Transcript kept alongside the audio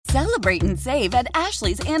Celebrate and save at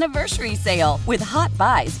Ashley's Anniversary Sale. With Hot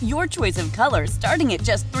Buys, your choice of colors starting at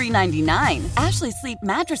just $3.99. Ashley Sleep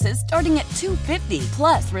mattresses starting at $2.50.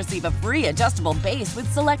 Plus, receive a free adjustable base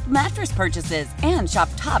with select mattress purchases. And shop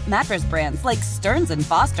top mattress brands like Stearns &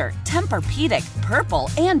 Foster, Tempur-Pedic, Purple,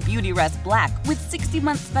 and Beautyrest Black with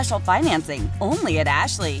 60-month special financing. Only at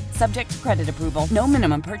Ashley. Subject to credit approval. No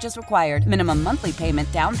minimum purchase required. Minimum monthly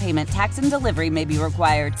payment, down payment, tax, and delivery may be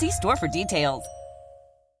required. See store for details.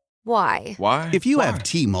 Why? If you have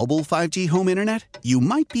T-Mobile 5G home internet, you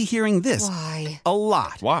might be hearing this a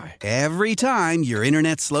lot. Why? Every time your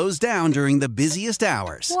internet slows down during the busiest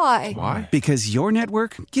hours. Why? Because your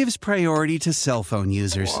network gives priority to cell phone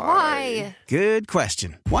users. Why? Good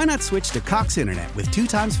question. Why not switch to Cox Internet with 2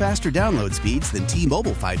 times faster download speeds than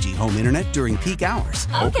T-Mobile 5G home internet during peak hours?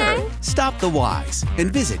 Okay. Stop the whys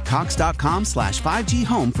and visit cox.com/5G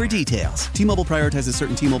home for details. T-Mobile prioritizes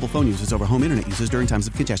certain T-Mobile phone users over home internet users during times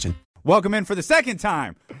of congestion. Welcome in for the second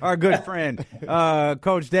time, our good friend,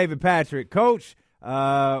 Coach David Patrick. Coach,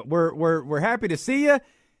 we're happy to see you,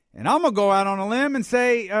 and I'm gonna go out on a limb and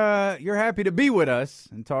say you're happy to be with us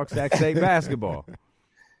and talk Sac State basketball.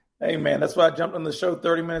 Hey man, that's why I jumped on the show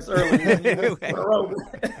 30 minutes early.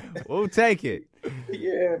 We'll take it.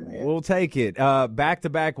 Yeah, man. We'll take it.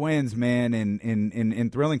 Back-to-back wins, man, in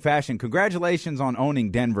thrilling fashion. Congratulations on owning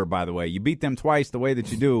Denver, by the way. You beat them twice the way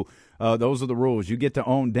that you do. Those are the rules. You get to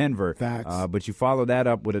own Denver. Facts. But you follow that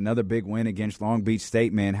up with another big win against Long Beach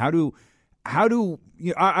State, man. How do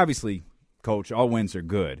you, obviously, Coach, all wins are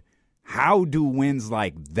good. How do wins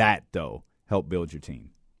like that, though, help build your team?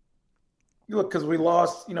 Look, because we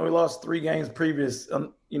lost 3 games previous,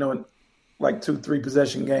 in like 2-3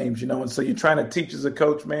 possession games, and so you're trying to teach as a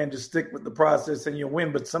coach, man, just stick with the process and you'll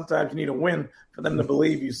win. But sometimes you need a win for them to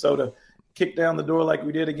believe you. So to kick down the door like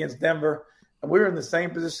we did against Denver, and we were in the same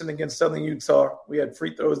position against Southern Utah. We had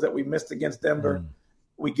free throws that we missed against Denver.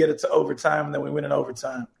 We get it to overtime, and then we win in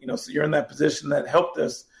overtime. So you're in that position that helped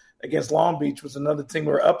us against Long Beach, was another team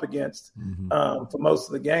we were up against for most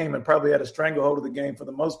of the game and probably had a stranglehold of the game for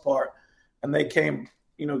the most part. And they came,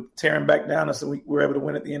 tearing back down us, and we were able to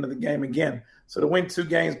win at the end of the game again. So to win 2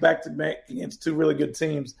 games back-to-back against 2 really good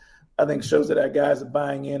teams, I think shows that our guys are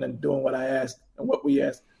buying in and doing what I asked and what we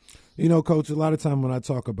asked. Coach, a lot of time when I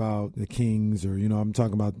talk about the Kings or, I'm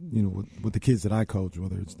talking about, with the kids that I coach,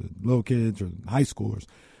 whether it's the little kids or high schoolers,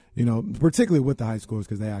 particularly with the high schoolers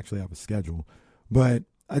because they actually have a schedule. But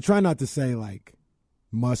I try not to say, like,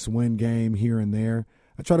 must-win game here and there.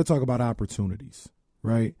 I try to talk about opportunities,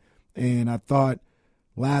 right? And I thought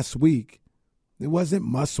last week it wasn't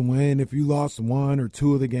must-win if you lost 1 or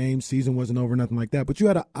 2 of the games. Season wasn't over, nothing like that. But you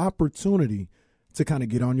had an opportunity to kind of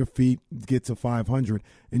get on your feet, get to 500,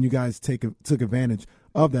 and you guys took advantage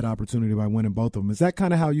of that opportunity by winning both of them. Is that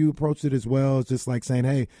kind of how you approached it as well? It's just like saying,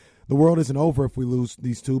 hey, the world isn't over if we lose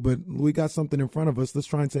these 2, but we got something in front of us. Let's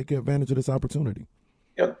try and take advantage of this opportunity.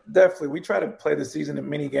 Yeah, definitely. We try to play the season in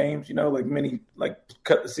mini games,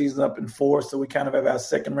 cut the season up in 4. So we kind of have our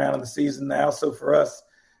second round of the season now. So for us,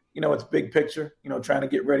 it's big picture, trying to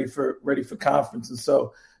get ready for conference. And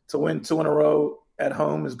so to win 2 in a row at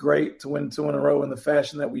home is great. To win 2 in a row in the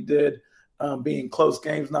fashion that we did, being close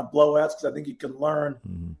games, not blowouts, because I think you can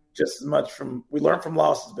learn just as much we learn from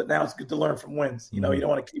losses, but now it's good to learn from wins. You don't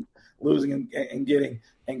want to keep losing and getting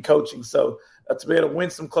and coaching. So to be able to win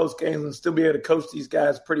some close games and still be able to coach these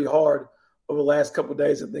guys pretty hard over the last couple of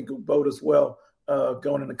days, I think will bode us well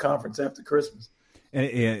going into conference after Christmas.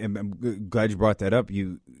 And I'm glad you brought that up.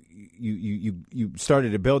 You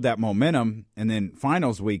started to build that momentum, and then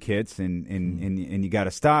finals week hits, and you got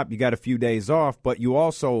to stop. You got a few days off, but you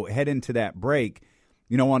also head into that break,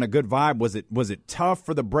 on a good vibe. Was it tough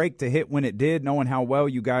for the break to hit when it did, knowing how well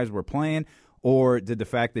you guys were playing, or did the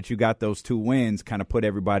fact that you got those 2 wins kind of put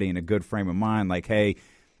everybody in a good frame of mind? Like, hey,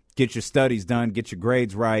 get your studies done, get your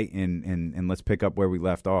grades right, and let's pick up where we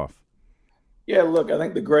left off. Yeah, look, I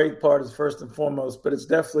think the grade part is first and foremost, but it's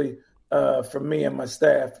definitely for me and my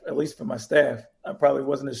staff, at least for my staff, I probably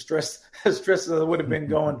wasn't as stressed as I would have been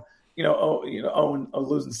going,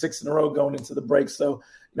 losing 6 in a row going into the break. So,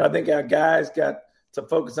 I think our guys got to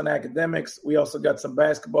focus on academics. We also got some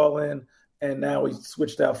basketball in, and now we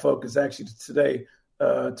switched our focus actually today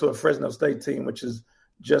to a Fresno State team, which is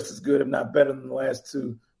just as good, if not better than the last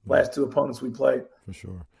two opponents we played. For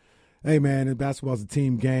sure. Hey, man, basketball's a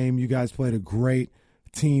team game. You guys played a great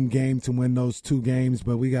team game to win those 2 games,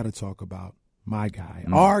 but we got to talk about my guy,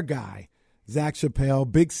 our guy, Zach Chappell,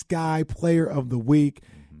 Big Sky Player of the Week.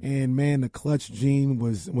 And, man, the clutch gene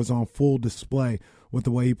was on full display with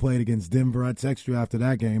the way he played against Denver. I texted you after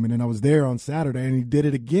that game, and then I was there on Saturday, and he did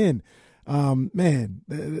it again. Man,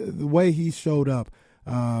 the way he showed up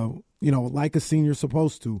like a senior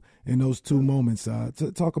supposed to in those two moments.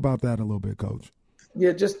 Talk about that a little bit, Coach.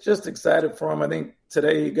 Yeah, just excited for him. I think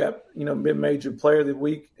today he got, mid-major player of the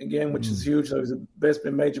week again, which is huge. So he's the best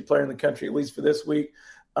mid-major player in the country, at least for this week.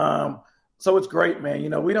 So it's great,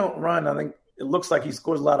 man. We don't run. I think it looks like he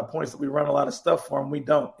scores a lot of points, that we run a lot of stuff for him. We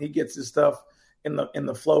don't. He gets his stuff in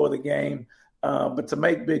the flow of the game. But to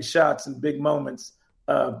make big shots in big moments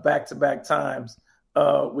back-to-back times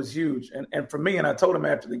was huge. And for me, and I told him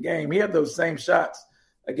after the game, he had those same shots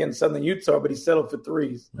against Southern Utah, but he settled for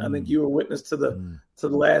threes. I think you were witness to the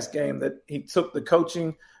last game that he took the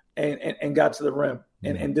coaching and got to the rim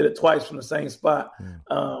and did it twice from the same spot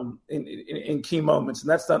in key moments. And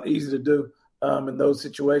that's not easy to do in those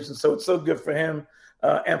situations. So it's so good for him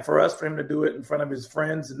and for us, for him to do it in front of his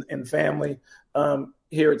friends and family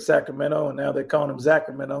here at Sacramento. And now they're calling him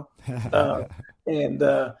Sacramento. And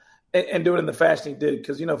do it in the fashion he did.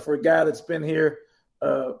 Because, for a guy that's been here,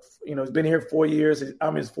 he's been here 4 years.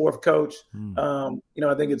 I'm his fourth coach. I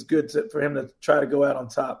think it's good for him to try to go out on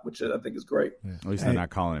top, which I think is great. Yeah. At least they're not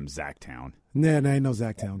calling him Zachtown. Nah, there ain't no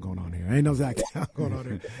Zachtown going on here.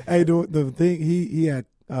 Hey, the thing, he had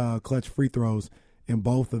clutch free throws in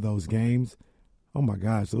both of those games. Oh, my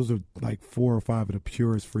gosh. Those are like 4 or 5 of the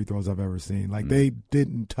purest free throws I've ever seen. Like, they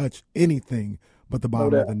didn't touch anything but the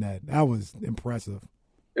bottom of the net. That was impressive.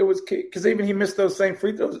 It was because even he missed those same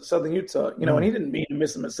free throws at Southern Utah, and he didn't mean to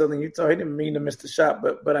miss them at Southern Utah. He didn't mean to miss the shot,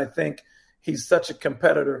 but I think he's such a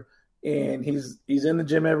competitor, and he's in the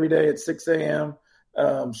gym every day at 6 a.m.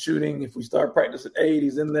 Shooting. If we start practice at 8,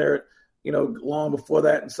 he's in there, long before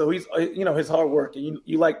that. And so he's, his hard work, and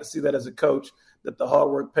you like to see that as a coach, that the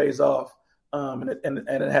hard work pays off, and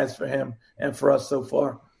it has for him and for us so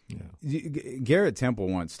far. Yeah. Garrett Temple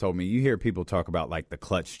once told me, you hear people talk about like the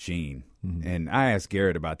clutch gene. And I asked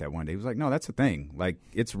Garrett about that one day. He was like, no, that's a thing. Like,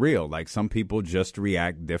 it's real. Like, some people just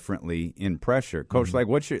react differently in pressure. Coach,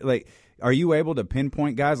 are you able to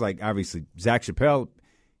pinpoint guys? Like, obviously, Zach Chappelle,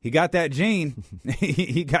 he got that gene.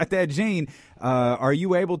 He got that gene. Are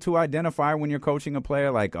you able to identify when you're coaching a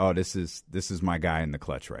player, like, oh, this is my guy in the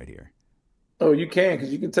clutch right here? Oh, you can,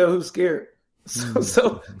 because you can tell who's scared.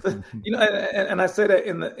 So and I say that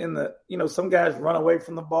in the some guys run away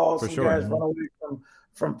from the ball, guys run away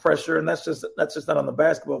from pressure, and that's just not on the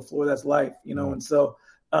basketball floor. That's life, And so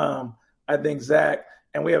I think Zach,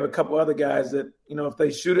 and we have a couple other guys that if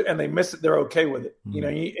they shoot it and they miss it, they're okay with it.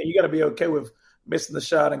 You got to be okay with missing the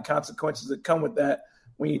shot and consequences that come with that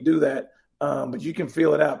when you do that. But you can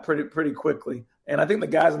feel it out pretty quickly. And I think the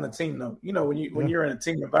guys on the team know. When you're in a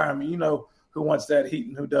team environment, who wants that heat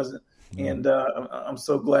and who doesn't. And I'm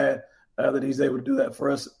so glad that he's able to do that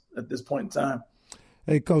for us at this point in time.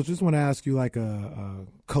 Hey, Coach, just want to ask you like a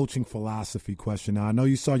coaching philosophy question. Now, I know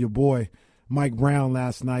you saw your boy Mike Brown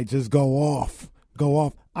last night just go off.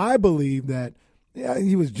 I believe that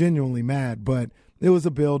he was genuinely mad, but it was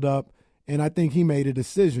a build-up, and I think he made a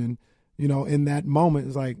decision, in that moment.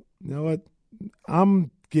 It's like, you know what, I'm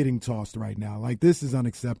getting tossed right now. Like, this is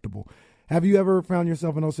unacceptable. Have you ever found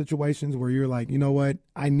yourself in those situations where you're like, you know what,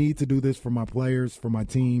 I need to do this for my players, for my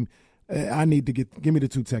team. I need to give me the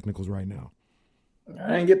 2 technicals right now.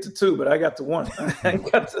 I didn't get to 2, but I got to 1.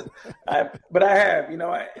 But I have,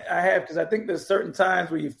 I have, because I think there's certain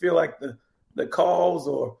times where you feel like the calls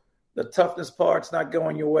or the toughness part's not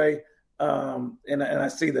going your way. And I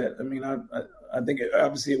see that. I mean, I think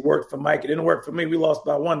obviously it worked for Mike. It didn't work for me. We lost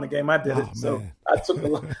by 1 the game I did it. So man. I took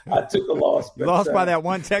the loss. But, lost by that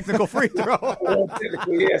 1 technical free throw.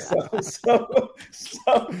 Technically, yeah. So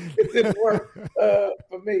it didn't work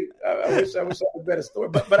for me. I wish I had a better story.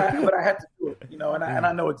 But I had to do it, and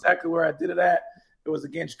I know exactly where I did it at. It was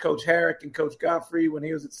against Coach Herrick and Coach Godfrey when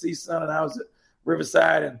he was at CSUN and I was at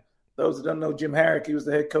Riverside. And those that don't know Jim Herrick, he was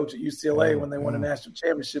the head coach at UCLA when they won the national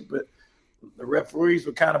championship. But the referees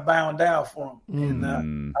were kind of bowing down for him, and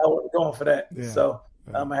I wasn't going for that. Yeah. So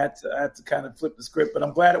I had to kind of flip the script. But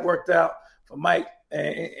I'm glad it worked out for Mike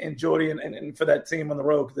and Jordy and for that team on the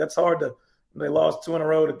road, because that's hard to. They lost 2 in a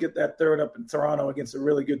row to get that third up in Toronto against a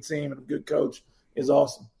really good team and a good coach is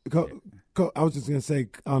awesome. I was just going to say,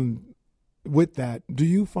 with that, do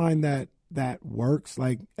you find that works,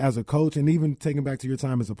 like, as a coach, and even taking back to your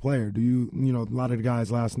time as a player? Do you, a lot of the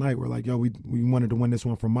guys last night were like, yo, we wanted to win this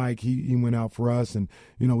one for Mike. He went out for us, and,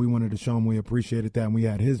 we wanted to show him we appreciated that and we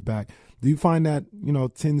had his back. Do you find that,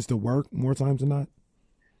 tends to work more times than not?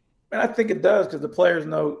 And I think it does, because the players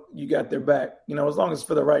know you got their back. As long as it's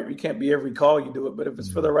for the right, you can't be every call you do it, but if it's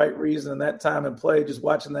for the right reason and that time and play, just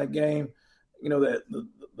watching that game, that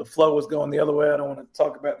the flow was going the other way. I don't want to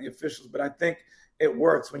talk about the officials, but I think it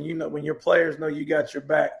works when when your players know you got your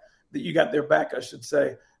back, that you got their back, I should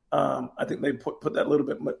say. I think they put that little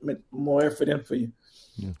bit more effort in for you.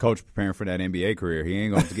 Yeah. Coach preparing for that NBA career. He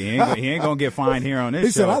ain't gonna get fined here on this show.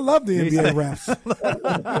 He said, "I love the NBA refs."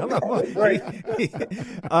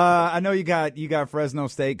 I know you got Fresno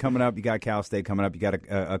State coming up. You got Cal State coming up. You got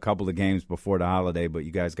a couple of games before the holiday, but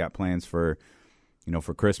you guys got plans for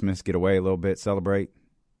Christmas. Get away a little bit, celebrate.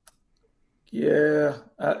 Yeah,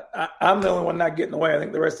 I'm the only one not getting away. I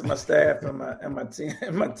think the rest of my staff and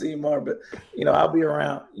my team are, but I'll be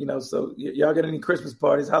around. So y'all got any Christmas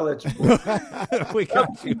parties? Holler at you. We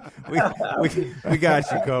got you. We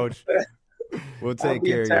got you, Coach. We'll take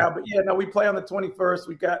care of you. But yeah, we play on the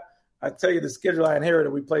 21st. I tell you the schedule I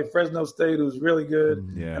inherited. We play Fresno State, who's really good,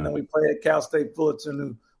 and then we play at Cal State Fullerton,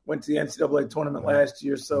 who went to the NCAA tournament last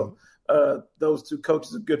year. So those two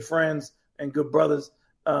coaches are good friends and good brothers.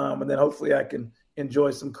 And then hopefully I can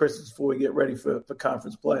enjoy some Christmas before we get ready for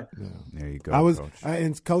conference play. Yeah. There you go,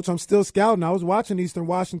 Coach. Coach, I'm still scouting. I was watching Eastern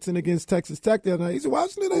Washington against Texas Tech the other night. Eastern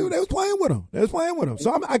Washington, they was playing with them.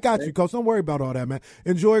 So I got you, Coach. Don't worry about all that, man.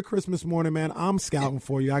 Enjoy Christmas morning, man. I'm scouting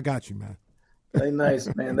for you. I got you, man. They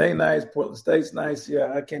nice, man. They nice. Portland State's nice.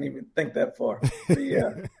 Yeah, I can't even think that far. But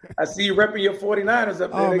yeah, I see you repping your 49ers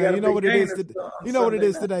up there. Oh, man, you know what it is today. You know what it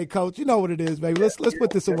is today, Coach. You know what it is, baby. Let's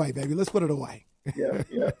put this away, baby. Let's put it away.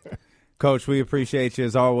 Yeah. Coach, we appreciate you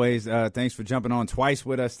as always. Thanks for jumping on twice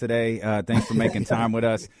with us today. Thanks for making time with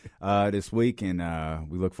us this week, and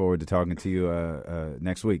we look forward to talking to you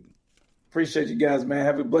next week. Appreciate you guys, man.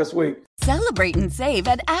 Have a blessed week. Celebrate and save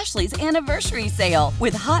at Ashley's Anniversary Sale.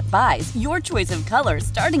 With Hot Buys, your choice of colors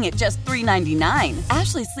starting at just $3.99.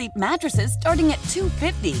 Ashley Sleep mattresses starting at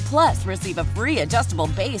 $2.50. Plus, receive a free adjustable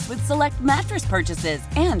base with select mattress purchases.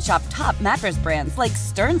 And shop top mattress brands like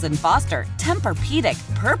Stearns & Foster,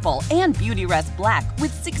 Tempur-Pedic, Purple, and Beautyrest Black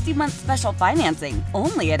with 60-month special financing.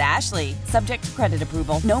 Only at Ashley. Subject to credit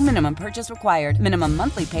approval. No minimum purchase required. Minimum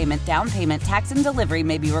monthly payment, down payment, tax, and delivery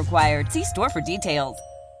may be required. See store for details.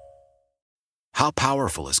 How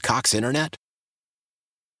powerful is Cox Internet?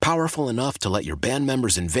 Powerful enough to let your band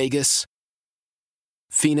members in Vegas,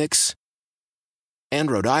 Phoenix, and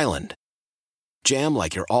Rhode Island jam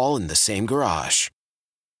like you're all in the same garage.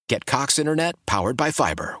 Get Cox Internet powered by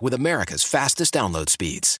fiber with America's fastest download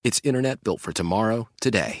speeds. It's internet built for tomorrow,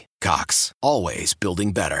 today. Cox, always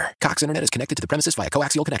building better. Cox Internet is connected to the premises via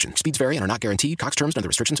coaxial connection. Speeds vary and are not guaranteed. Cox terms and other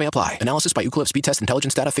restrictions may apply. Analysis by Ookla Speed Test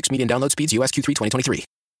Intelligence Data. Fixed median download speeds. US Q3 2023.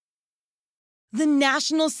 The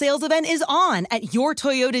national sales event is on at your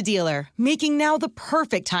Toyota dealer, making now the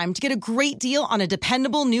perfect time to get a great deal on a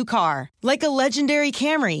dependable new car. Like a legendary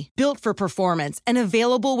Camry, built for performance and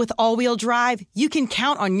available with all-wheel drive, you can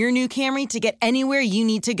count on your new Camry to get anywhere you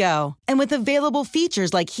need to go. And with available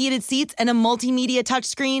features like heated seats and a multimedia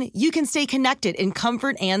touchscreen, you can stay connected in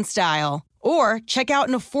comfort and style. Or check out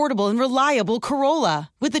an affordable and reliable Corolla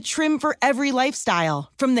with a trim for every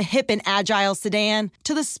lifestyle. From the hip and agile sedan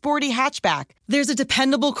to the sporty hatchback, there's a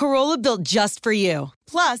dependable Corolla built just for you.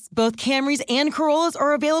 Plus, both Camrys and Corollas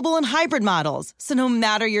are available in hybrid models, so no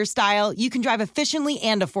matter your style, you can drive efficiently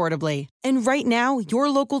and affordably. And right now, your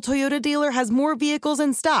local Toyota dealer has more vehicles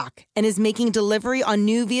in stock and is making delivery on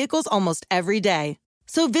new vehicles almost every day.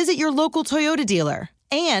 So visit your local Toyota dealer.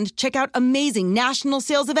 And check out amazing national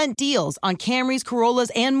sales event deals on Camrys,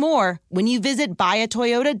 Corollas, and more when you visit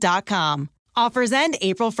buyatoyota.com. Offers end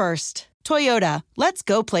April 1st. Toyota, let's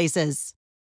go places.